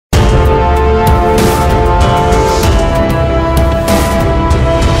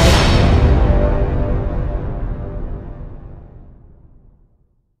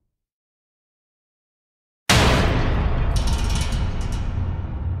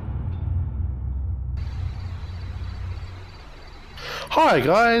Hi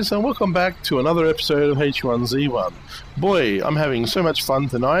guys, and welcome back to another episode of H1Z1. Boy, I'm having so much fun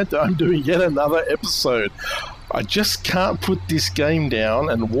tonight that I'm doing yet another episode. I just can't put this game down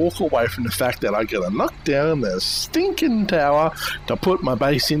and walk away from the fact that I gotta knock down the stinking tower to put my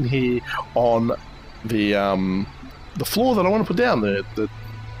base in here on the floor that I want to put down, the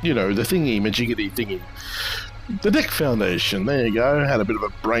thingy, majiggity thingy. The deck foundation, there you go. Had a bit of a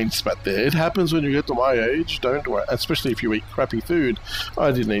brain spat there. It happens when you get to my age, don't worry, especially if you eat crappy food.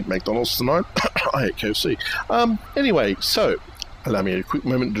 I didn't eat McDonald's tonight. I ate KFC. Anyway, so, allow me a quick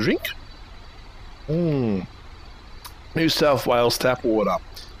moment to drink. New South Wales tap water.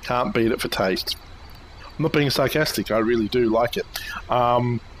 Can't beat it for taste. I'm not being sarcastic, I really do like it.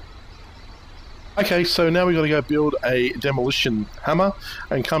 Okay, so now we've got to go build a demolition hammer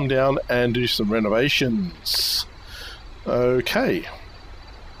and come down and do some renovations. Okay.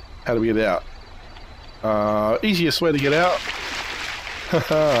 How do we get out? Easiest way to get out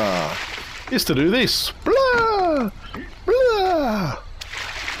is to do this. Blah! Blah!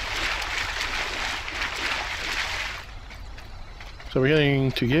 So we're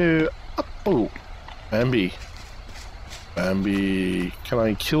going to go up. Oh, Bambi. Bambi. Can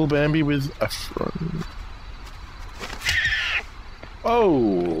I kill Bambi with a throw?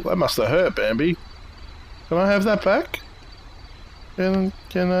 Oh, that must have hurt Bambi. Can I have that back? Can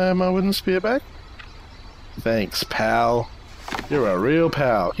I have my wooden spear back? Thanks, pal. You're a real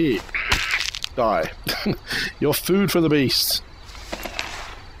pal. Here. Die. You're food for the beast.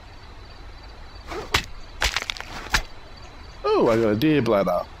 Oh, I got a deer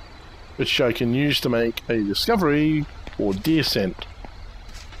bladder, which I can use to make a discovery or deer scent.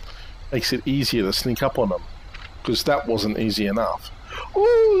 Makes it easier to sneak up on them, because that wasn't easy enough.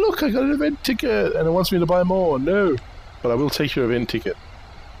 Oh, look, I got an event ticket, and it wants me to buy more. No, but I will take your event ticket.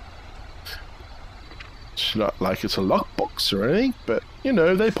 It's not like it's a lockbox or anything, but, you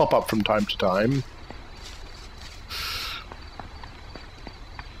know, they pop up from time to time.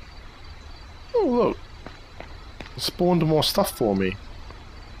 Oh, look. It spawned more stuff for me.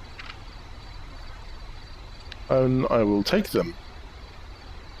 And I will take them.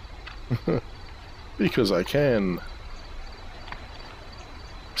 Because I can.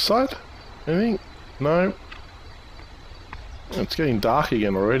 Side? Anything? No. It's getting dark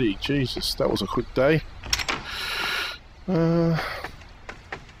again already. Jesus, that was a quick day. Oh.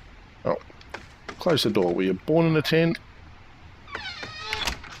 Close the door. Were you born in a tent?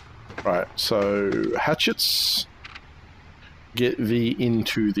 Right, so hatchets. Get thee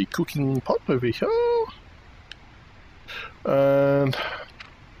into the cooking pot over here. And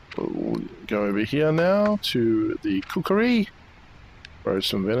we'll go over here now to the cookery. Throw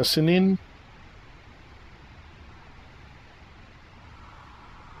some venison in.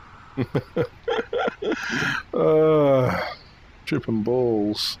 Tripping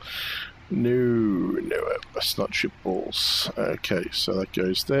balls. No, that's not trip balls. Okay, so that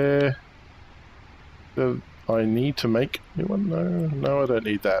goes there. I need to make new one. No, I don't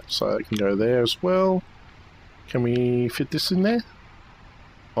need that. So I can go there as well. Can we fit this in there?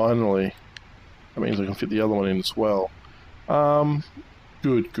 Finally. That means I can fit the other one in as well.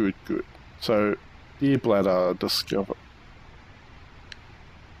 Good. So, deer bladder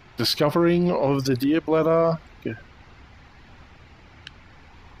discovering of the deer bladder. Yeah.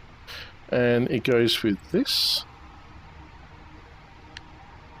 And it goes with this.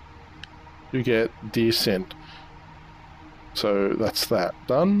 You get deer scent. So that's that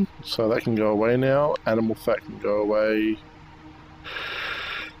done. So that can go away now. Animal fat can go away.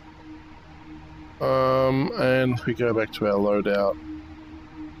 And we go back to our loadout.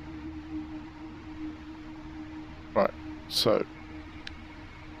 Right, so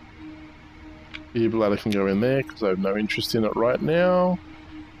deer bladder can go in there because I have no interest in it right now.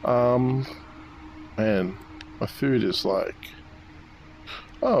 Man, my food is like...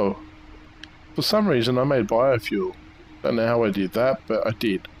 Oh, for some reason I made biofuel. Don't know how I did that, but I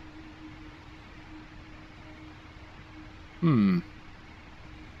did. You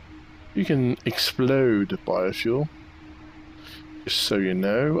can explode biofuel, just so you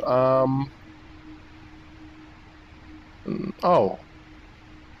know. Oh,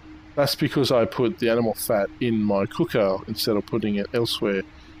 that's because I put the animal fat in my cooker instead of putting it elsewhere.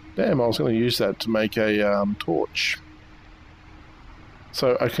 Damn, I was going to use that to make a torch.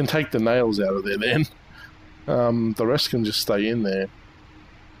 So I can take the nails out of there then. The rest can just stay in there.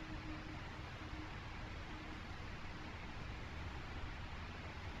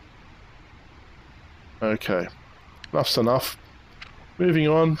 Okay, enough's enough. Moving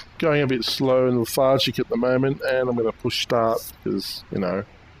on, going a bit slow and lethargic at the moment, and I'm going to push start because, you know,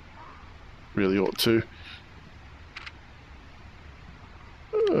 really ought to.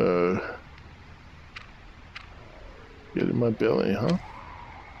 Get in my belly, huh?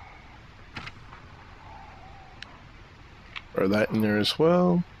 Throw that in there as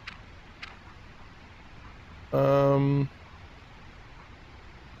well.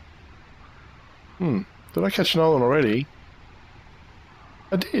 Did I catch another one already?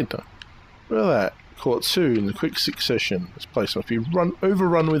 I did. Look at that. Caught two in the quick succession. This place must be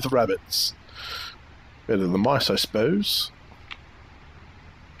overrun with rabbits. Better than mice, I suppose.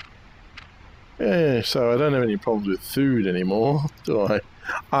 Yeah, so I don't have any problems with food anymore, do I?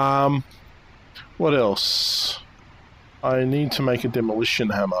 What else? I need to make a demolition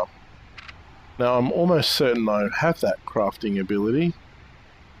hammer. Now, I'm almost certain I have that crafting ability.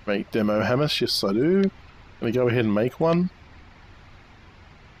 Make demo hammers, yes I do. I'm going to go ahead and make one.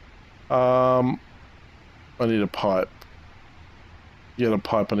 I need a pipe. To get a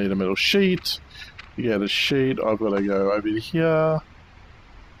pipe, I need a metal sheet. To get a sheet, I've got to go over here.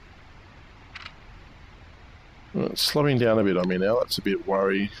 It's slowing down a bit on me now. That's a bit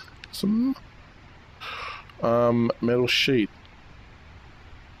worrisome. Metal sheet.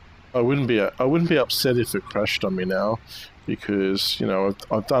 I wouldn't be upset if it crashed on me now, because you know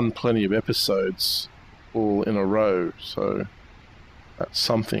I've done plenty of episodes all in a row, so that's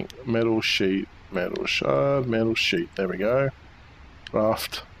something. Metal sheet, metal shard, metal sheet. There we go.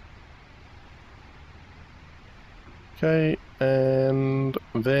 Craft. Okay, and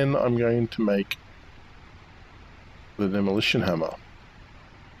then I'm going to make the demolition hammer.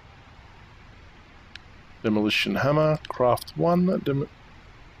 Demolition hammer, craft one.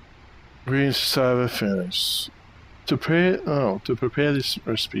 Ingredients server furnace. To prepare this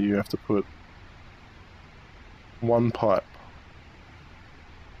recipe, you have to put one pipe.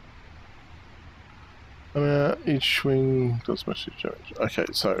 Each swing does message damage. Okay,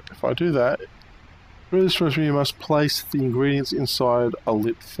 so if I do that, for this recipe, you must place the ingredients inside a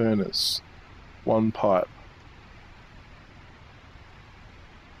lit furnace. One pipe.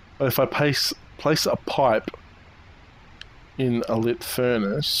 But if I place a pipe in a lit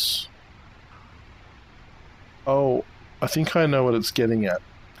furnace, oh, I think I know what it's getting at,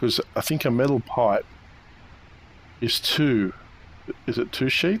 because I think a metal pipe is two. Is it two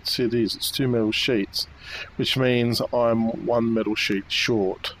sheets? It is. It's two metal sheets, which means I'm one metal sheet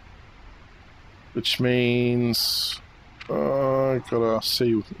short. Which means I've got to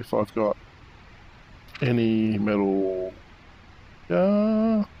see if I've got any metal.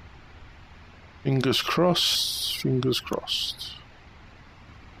 Fingers crossed. Fingers crossed.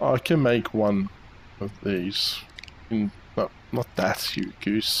 I can make one of these. Not that, you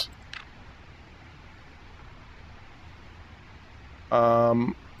goose.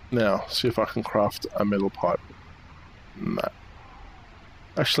 Now, see if I can craft a metal pipe. Nah.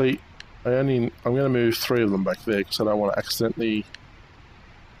 Actually, I'm going to move 3 of them back there because I don't want to accidentally,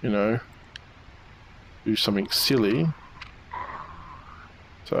 you know, do something silly.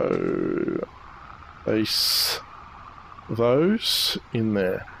 So, place those in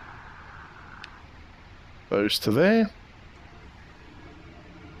there. Those to there.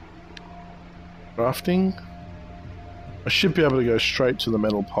 Crafting. I should be able to go straight to the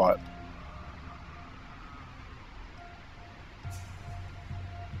metal pipe.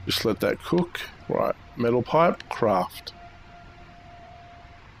 Just let that cook. Right, metal pipe, craft.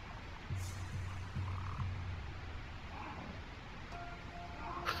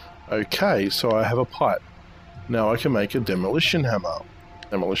 Okay, so I have a pipe. Now I can make a demolition hammer.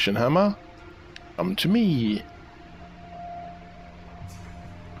 Demolition hammer, come to me.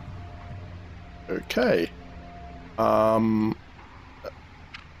 Okay. And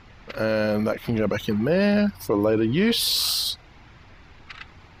that can go back in there for later use.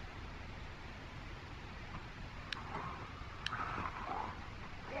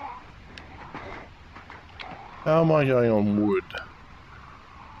 How am I going on wood?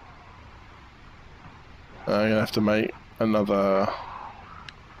 I'm going to have to make another...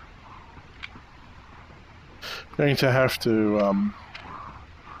 going to have to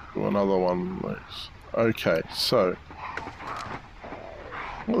do another one of those. Okay, so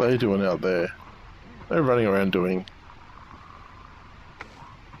what are they doing out there? They're running around doing...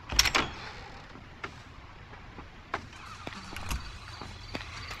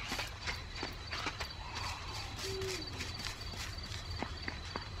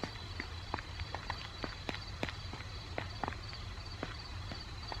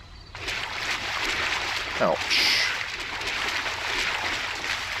 Ouch.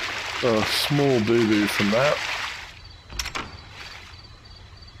 A small boo-boo from that.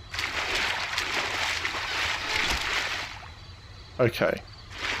 Okay.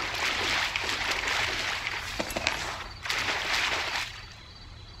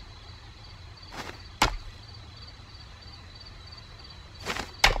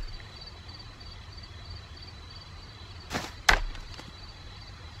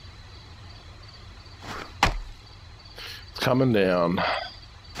 coming down.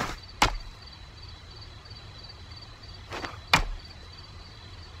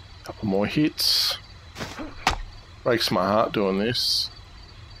 Couple more hits. Breaks my heart doing this.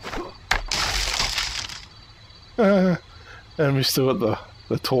 And we still got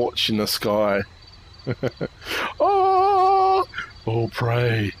the torch in the sky. Oh! All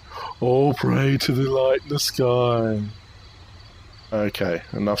pray to the light in the sky. Okay,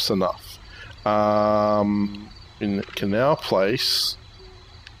 enough's enough. We can now place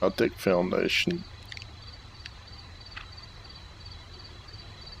our deck foundation.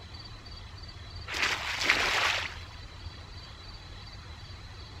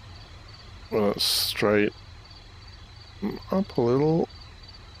 Well, it's straight up a little.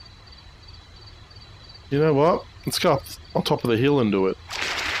 You know what? Let's go up on top of the hill and do it.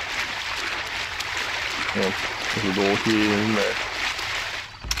 Yeah, there's a door here and there.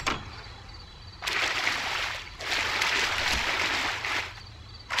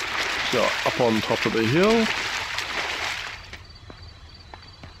 Go up on top of the hill.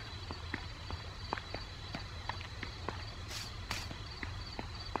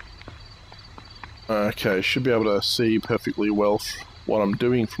 Okay, should be able to see perfectly well what I'm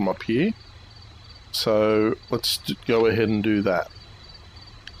doing from up here. So let's go ahead and do that.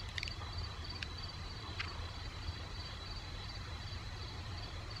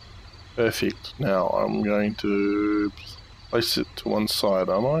 Perfect. Now I'm going to place it to one side,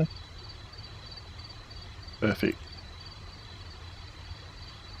 aren't I? Perfect.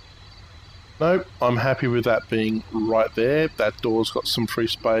 Nope, I'm happy with that being right there. That door's got some free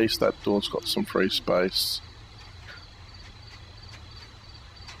space, that door's got some free space.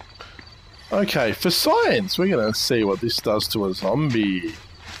 Okay, for science, we're going to see what this does to a zombie.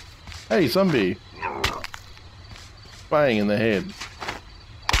 Hey, zombie. Bang in the head.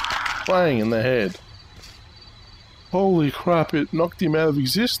 Bang in the head. Holy crap, it knocked him out of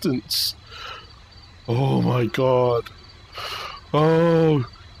existence. Oh my god. Oh,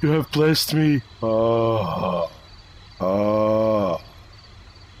 you have blessed me. Oh. Oh.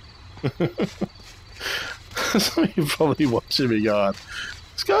 Some of you probably watching me going,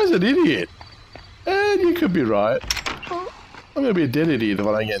 this guy's an idiot. And you could be right. I'm going to be a dead idiot if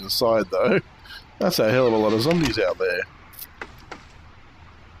I don't get inside though. That's a hell of a lot of zombies out there.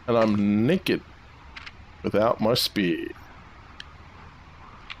 And I'm naked without my spear.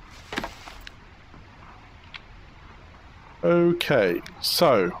 Okay,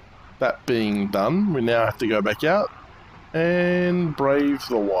 so that being done, we now have to go back out and brave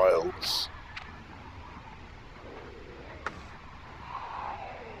the wilds.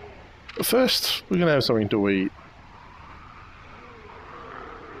 But first, we're going to have something to eat.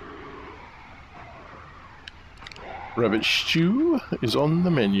 Rabbit stew is on the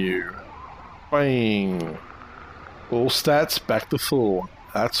menu. Bang! All stats back to full.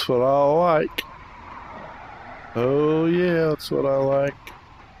 That's what I like. Oh yeah, that's what I like.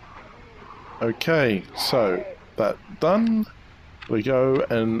 Okay, so that done, we go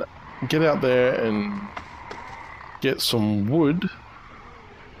and get out there and get some wood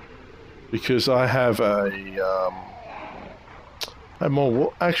because I have actually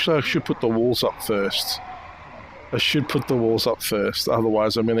I should put the walls up first.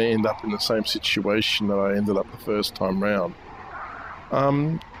 Otherwise I'm going to end up in the same situation that I ended up the first time round.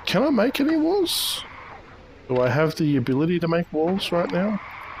 Can I make any walls? Do I have the ability to make walls right now?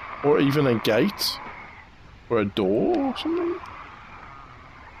 Or even a gate? Or a door or something?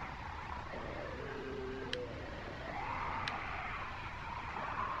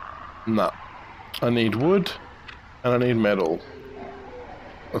 No. I need wood and I need metal.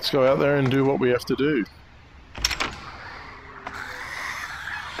 Let's go out there and do what we have to do.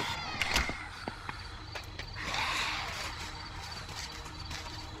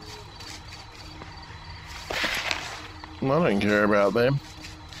 I don't care about them.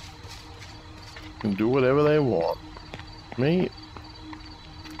 They can do whatever they want. Me,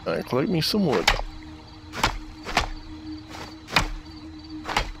 I collect me some wood.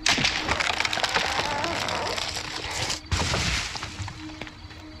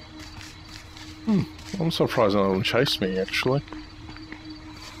 I'm surprised none of them chase me, actually.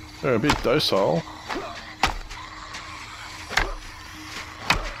 They're a bit docile.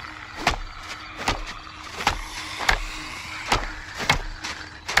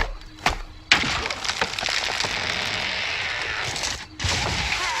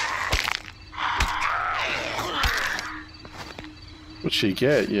 What'd you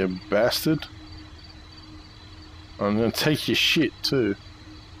get, you bastard? I'm gonna take your shit, too.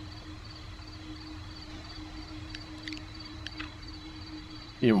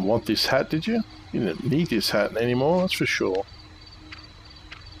 You didn't want this hat, did you? You didn't need this hat anymore, that's for sure.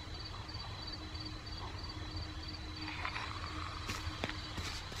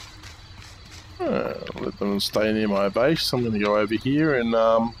 Let them stay near my base. I'm going to go over here and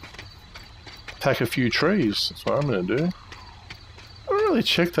attack a few trees. That's what I'm going to do. I don't really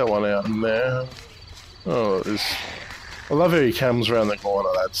check that one out in there. Oh, I love how he comes around the corner.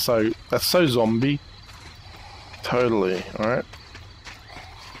 That's so zombie. Totally. All right.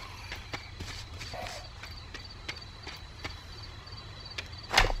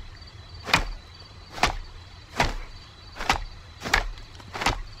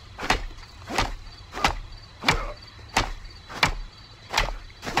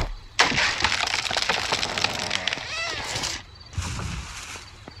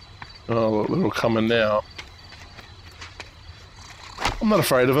 Oh, look, they're all coming now. I'm not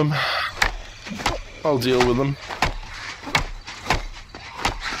afraid of them. I'll deal with them.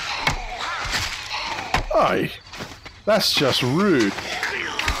 Aye, that's just rude.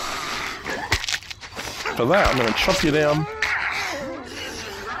 For that, I'm going to chop you down.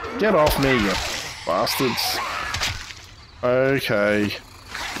 Get off me, you bastards. Okay.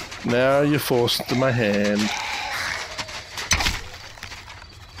 Now you're forced into my hand.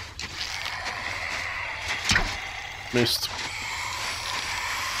 Missed.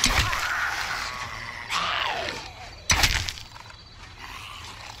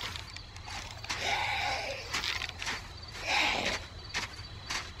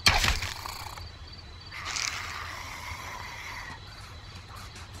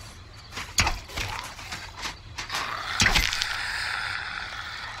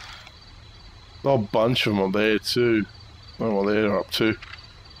 A whole bunch of them are there too. I don't know what they're up to.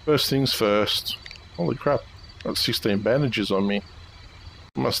 First things first. Holy crap. Got 16 bandages on me.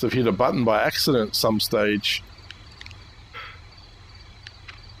 Must have hit a button by accident at some stage.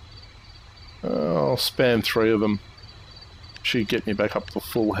 I'll spam 3 of them. Should get me back up to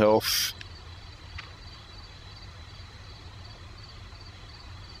full health.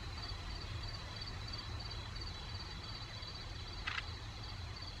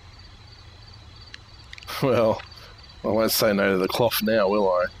 Well, I won't say no to the cloth now,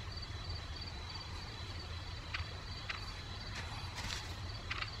 will I?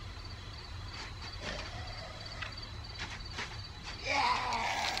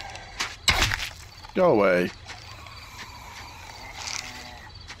 Go away.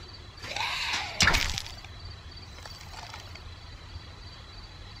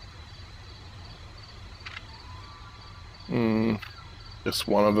 Just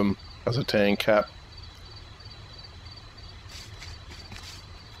one of them has a tan cap.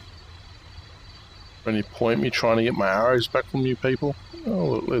 Any point me trying to get my arrows back from you people? Oh,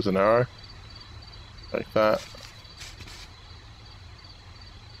 look, there's an arrow. Like that.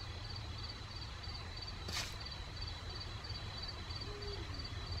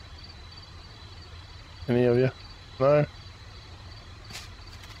 Any of you? No?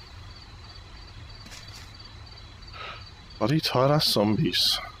 Bloody tight-ass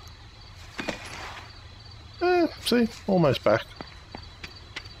zombies. See? Almost back.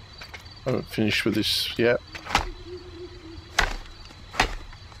 I haven't finished with this yet.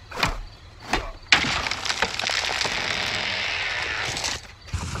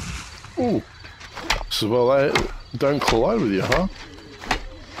 Ooh. So, well, they don't collide with you, huh?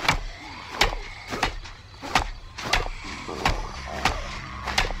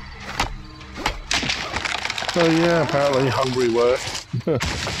 So yeah, apparently hungry work.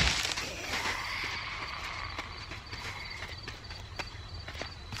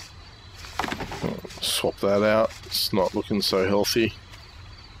 Swap that out. It's not looking so healthy.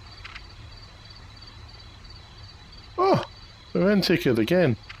 Oh, event ticket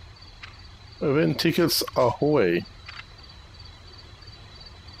again. Event tickets ahoy.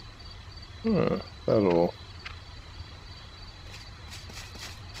 That all.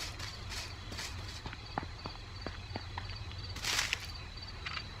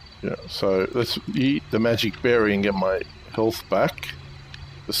 Yeah, so let's eat the magic berry and get my health back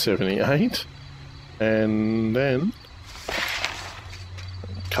to 78. And then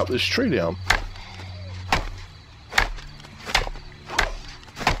cut this tree down.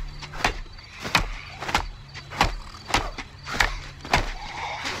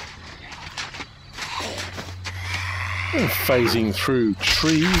 You're phasing through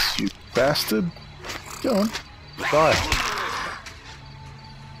trees, you bastard. Go on, die.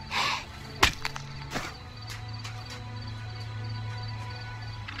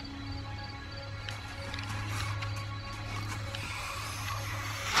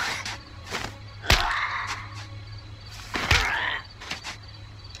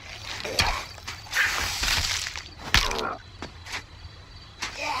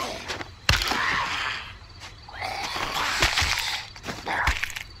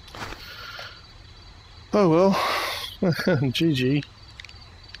 Oh well. GG.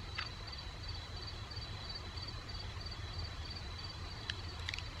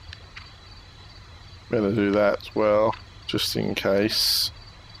 Better do that as well, just in case.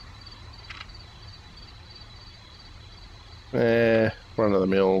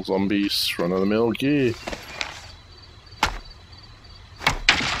 Run-of-the-mill zombies, run-of-the-mill gear.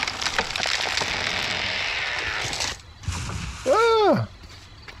 Ah!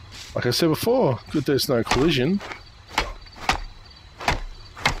 Like I said before, good there's no collision.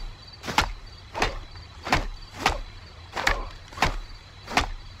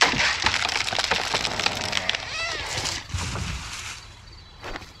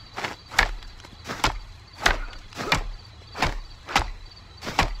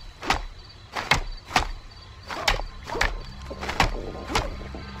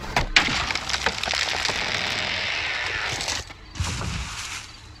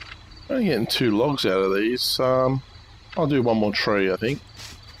 I'm getting 2 logs out of these. I'll do one more tree, I think.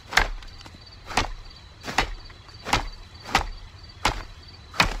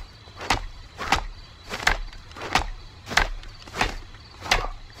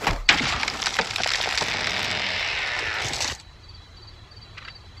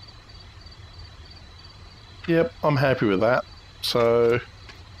 Yep, I'm happy with that. So,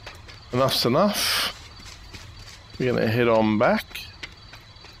 enough's enough. We're going to head on back.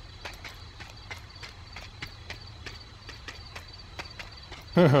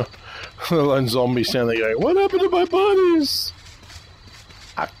 The lone zombie down there going, "What happened to my buddies?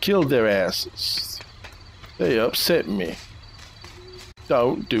 I killed their asses. They upset me.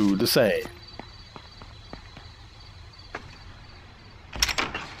 Don't do the same."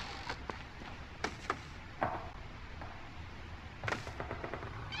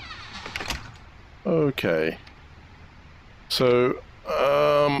 Okay. So,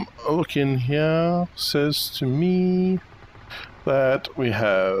 a look in here says to me that we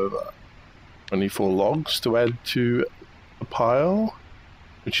have 24 logs to add to a pile,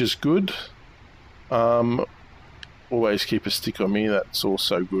 which is good. Always keep a stick on me, that's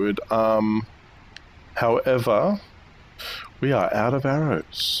also good. However, we are out of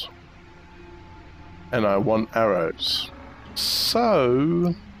arrows. And I want arrows.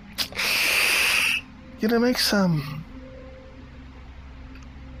 So, gonna make some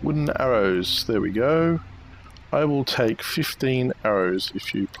wooden arrows. There we go. I will take 15 arrows,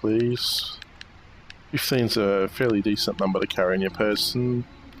 if you please. 15's a fairly decent number to carry in your person.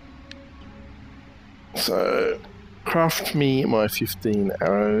 So, craft me my 15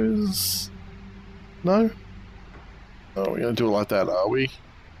 arrows. No? Oh, we're going to do it like that, are we?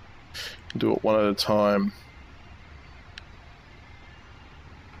 Do it one at a time.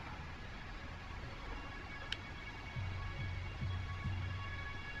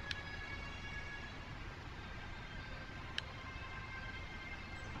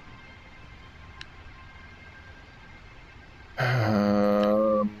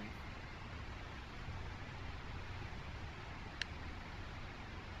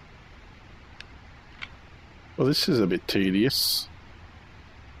 Well, this is a bit tedious.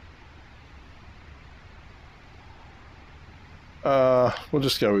 We'll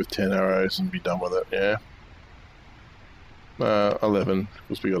just go with 10 arrows and be done with it, yeah. 11,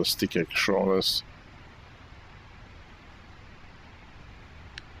 because we got a stick extra on us.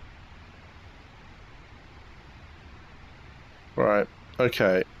 Right,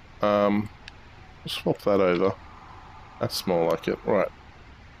 okay. Swap that over. That's more like it, right.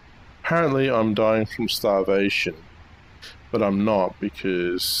 Apparently I'm dying from starvation, but I'm not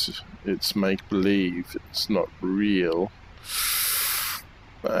because it's make-believe, it's not real.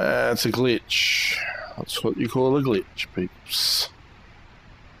 It's a glitch. That's what you call a glitch, peeps.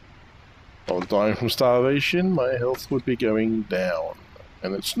 If I was dying from starvation, my health would be going down,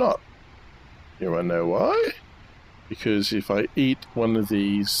 and it's not. You wanna know why? Because if I eat one of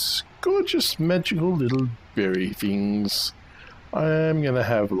these gorgeous magical little berry things, I'm going to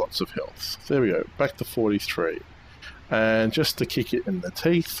have lots of health. There we go, back to 43. And just to kick it in the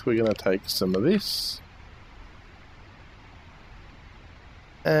teeth, we're going to take some of this.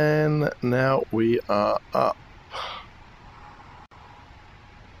 And now we are up.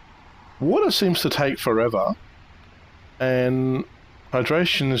 Water seems to take forever, and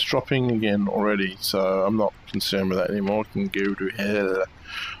hydration is dropping again already, so I'm not concerned with that anymore. I can go to hell.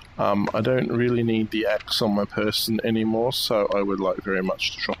 I don't really need the axe on my person anymore, so I would like very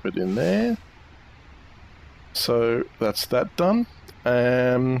much to drop it in there. So that's that done.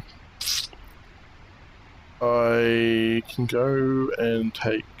 I can go and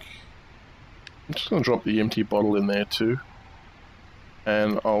take... I'm just going to drop the empty bottle in there too.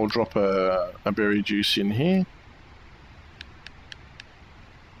 And I'll drop a berry juice in here.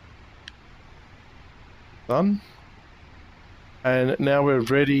 Done. And now we're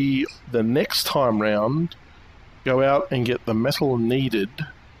ready the next time round. Go out and get the metal needed.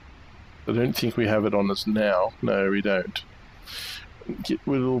 I don't think we have it on us now. No, we don't.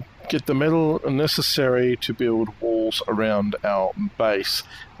 We'll get the metal necessary to build walls around our base.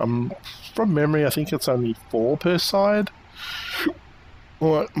 From memory, I think it's only 4 per side.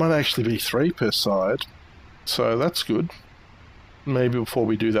 Or it might actually be 3 per side. So that's good. Maybe before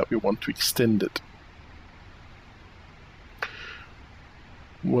we do that, we want to extend it.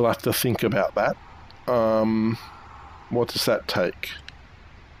 We'll have to think about that. What does that take?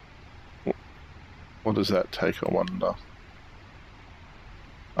 What does that take, I wonder?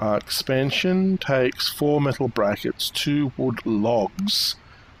 Expansion takes 4 metal brackets, 2 wood logs,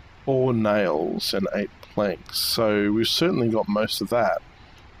 4 nails, and 8 planks. So we've certainly got most of that.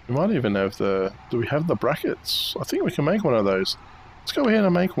 We might even have the... Do we have the brackets? I think we can make one of those. Let's go ahead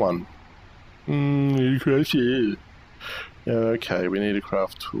and make one. Okay, we need a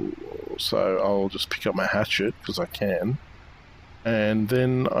craft tool. So I'll just pick up my hatchet, because I can. And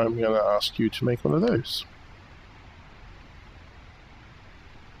then I'm going to ask you to make one of those.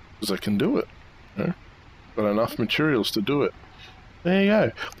 Because I can do it. You know? Got enough materials to do it. There you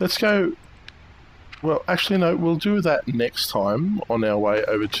go. Let's go... Well, actually, no, we'll do that next time on our way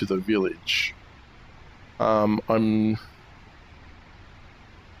over to the village. No...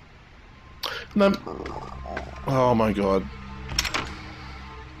 Oh my god.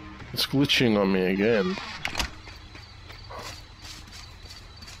 It's glitching on me again.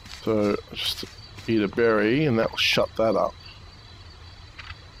 So, just eat a berry and that will shut that up.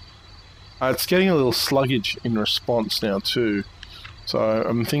 It's getting a little sluggish in response now too. So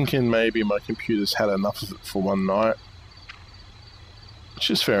I'm thinking maybe my computer's had enough of it for one night. Which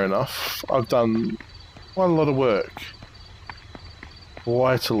is fair enough. I've done quite a lot of work.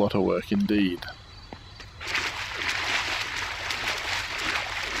 Quite a lot of work indeed.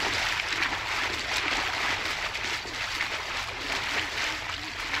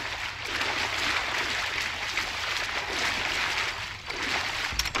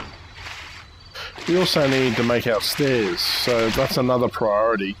 We also need to make our stairs, so that's another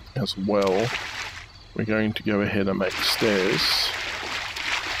priority as well. We're going to go ahead and make stairs.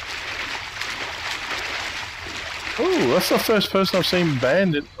 Oh, that's the first person I've seen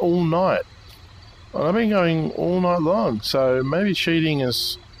banned it all night. I've been going all night long, so maybe cheating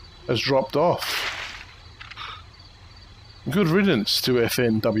has dropped off. Good riddance to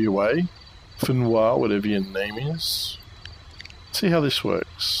FNWA, Finwa, whatever your name is. Let's see how this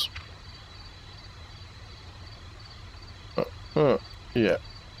works. Yeah,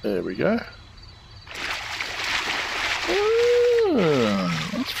 there we go.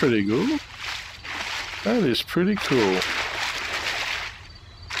 That's pretty cool. That is pretty cool.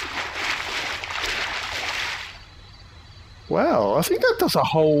 Wow, I think that does a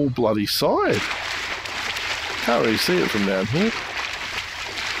whole bloody side. Can't really see it from down here.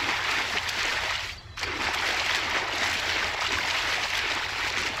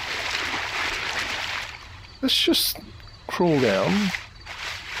 Let's just crawl down.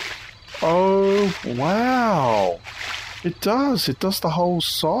 Oh, wow. It does the whole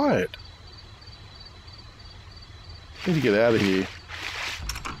side. Need to get out of here.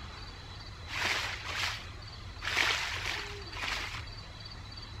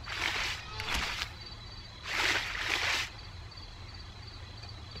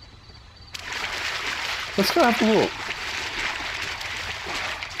 Let's go have a look.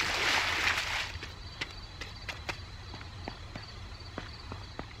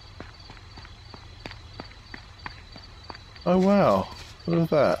 Oh wow, look at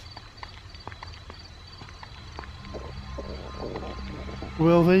that.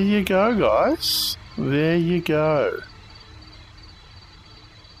 Well, there you go, guys. There you go.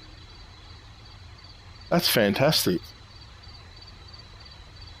 That's fantastic.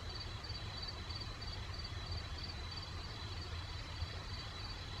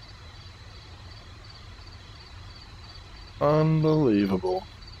 Unbelievable.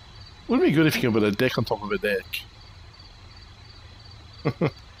 Wouldn't it be good if you could put a deck on top of a deck?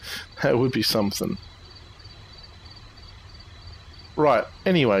 That would be something. Right,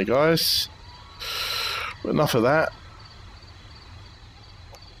 anyway guys, enough of that.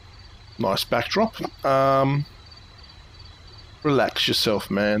 Nice backdrop. Relax yourself,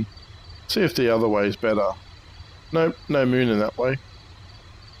 man. See if the other way is better. Nope, no moon in that way.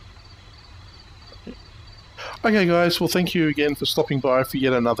 Okay, guys, well, thank you again for stopping by for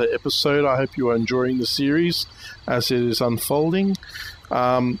yet another episode. I hope you are enjoying the series as it is unfolding.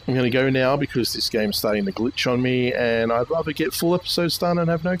 I'm going to go now because this game's starting to glitch on me, and I'd rather get full episodes done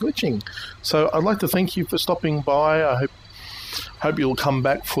and have no glitching. So I'd like to thank you for stopping by. I hope you'll come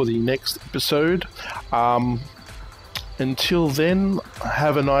back for the next episode. Until then,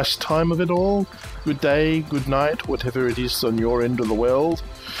 have a nice time of it all. Good day, good night, whatever it is on your end of the world.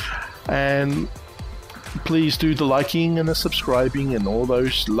 And please do the liking and the subscribing and all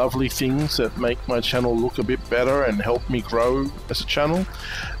those lovely things that make my channel look a bit better and help me grow as a channel.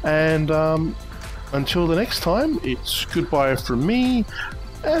 And until the next time, it's goodbye from me,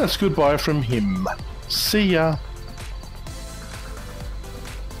 and it's goodbye from him. See ya.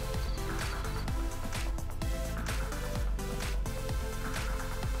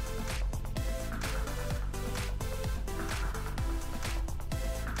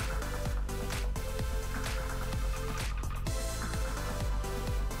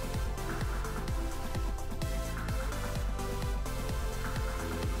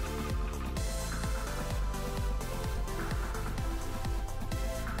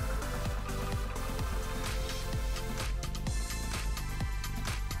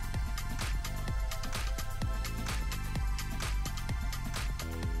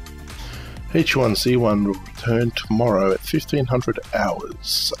 H1Z1 will return tomorrow at 1500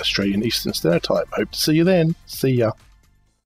 hours Australian Eastern Standard Time. Hope to see you then. See ya.